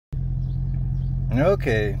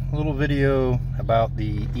Okay, a little video about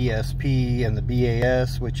the ESP and the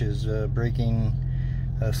BAS, which is a braking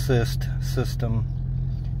assist system.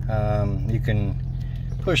 You can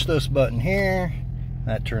push this button here,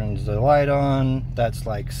 that turns the light on. That's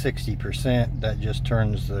like 60%. That just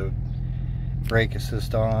turns the brake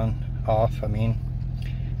assist off. If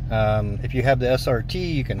you have the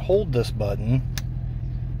SRT, you can hold this button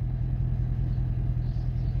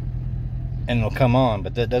and it'll come on,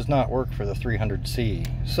 but that does not work for the 300C.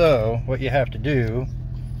 So what you have to do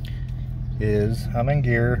is, I'm in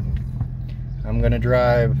gear, I'm going to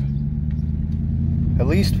drive at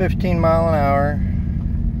least 15 mile an hour,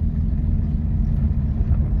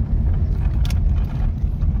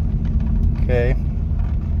 okay,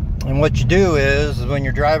 and what you do is when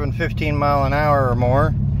you're driving 15 mile an hour or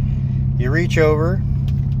more, you reach over,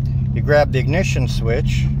 you grab the ignition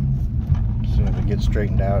switch. As soon as it gets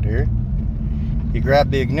straightened out here, you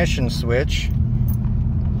grab the ignition switch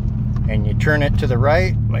and you turn it to the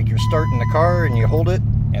right like you're starting the car, and you hold it,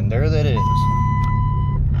 and there that is.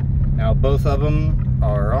 Now both of them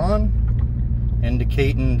are on,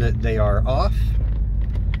 indicating that they are off.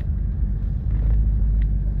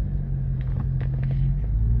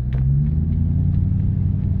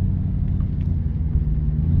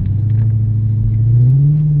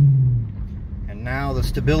 And now the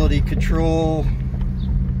stability control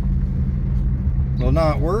will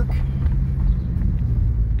not work,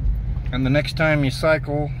 and the next time you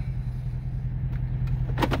cycle,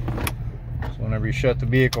 so whenever you shut the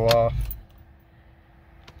vehicle off,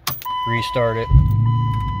 restart it,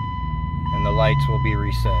 and the lights will be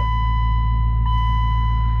reset.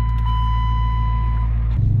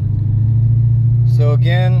 So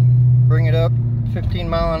again, bring it up 15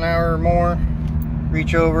 mile an hour or more,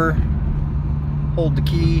 reach over, hold the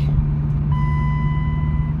key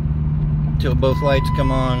till both lights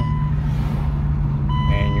come on,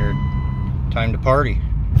 and you're time to party.